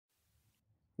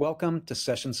Welcome to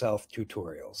Sessions Health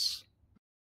Tutorials.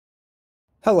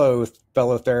 Hello,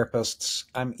 fellow therapists.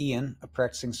 I'm Ian, a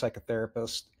practicing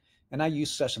psychotherapist, and I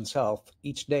use Sessions Health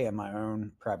each day in my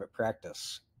own private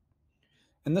practice.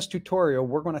 In this tutorial,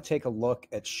 we're going to take a look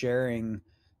at sharing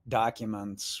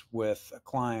documents with a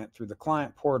client through the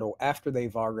client portal after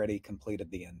they've already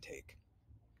completed the intake.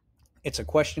 It's a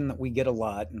question that we get a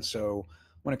lot, and so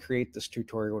I want to create this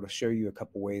tutorial to show you a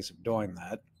couple ways of doing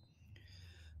that.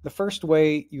 The first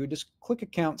way, you would just click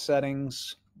Account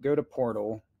Settings, go to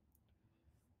Portal,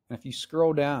 and if you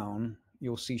scroll down,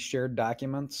 you'll see Shared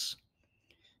Documents.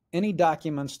 Any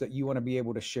documents that you want to be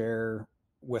able to share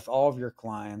with all of your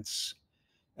clients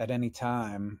at any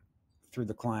time through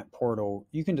the client portal,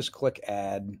 you can just click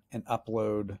Add and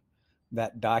upload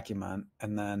that document,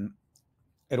 and then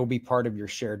it'll be part of your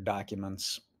shared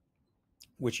documents,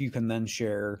 which you can then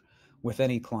share with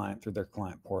any client through their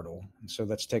client portal. And so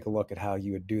let's take a look at how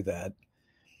you would do that.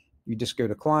 You just go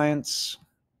to Clients,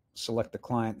 select the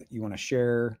client that you want to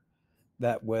share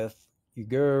that with. You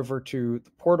go over to the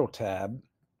Portal tab.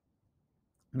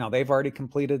 Now they've already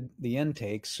completed the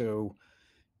intake, so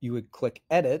you would click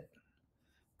Edit.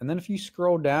 And then if you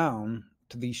scroll down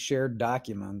to these shared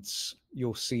documents,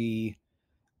 you'll see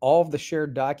all of the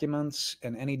shared documents,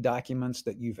 and any documents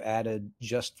that you've added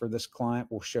just for this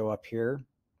client will show up here.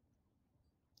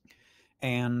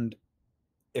 And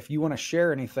if you want to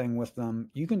share anything with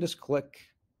them, you can just click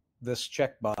this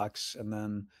checkbox, and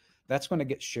then that's going to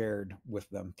get shared with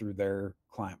them through their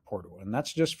client portal. And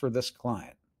that's just for this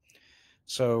client.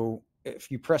 So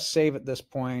if you press save at this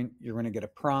point, you're going to get a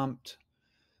prompt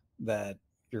that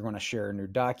you're going to share a new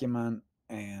document,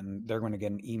 and they're going to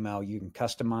get an email. You can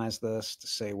customize this to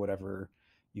say whatever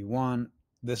you want.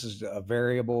 This is a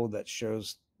variable that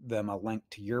shows them a link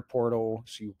to your portal,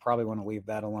 so you probably want to leave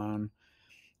that alone.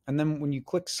 And then when you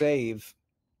click save,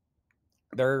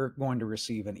 they're going to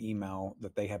receive an email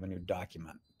that they have a new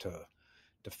document to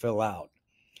fill out.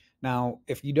 Now,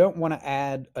 if you don't want to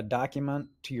add a document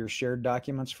to your shared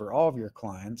documents for all of your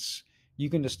clients, you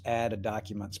can just add a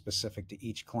document specific to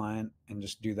each client and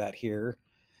just do that here.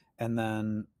 And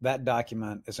then that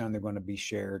document is only going to be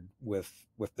shared with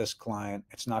this client.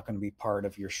 It's not going to be part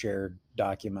of your shared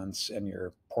documents and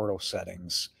your portal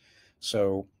settings.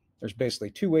 So there's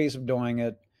basically two ways of doing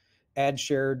it. Add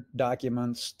shared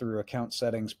documents through Account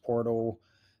Settings Portal.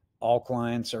 All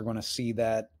clients are going to see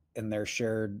that in their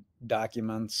shared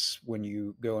documents when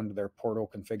you go into their portal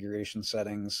configuration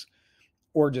settings,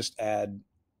 or just add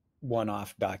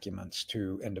one-off documents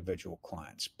to individual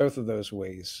clients. Both of those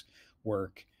ways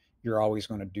work. You're always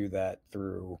going to do that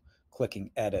through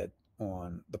clicking Edit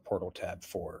on the Portal tab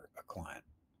for a client.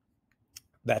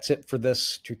 That's it for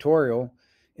this tutorial.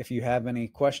 If you have any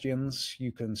questions,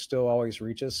 you can still always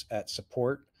reach us at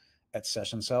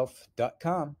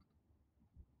support@sessionshealth.com.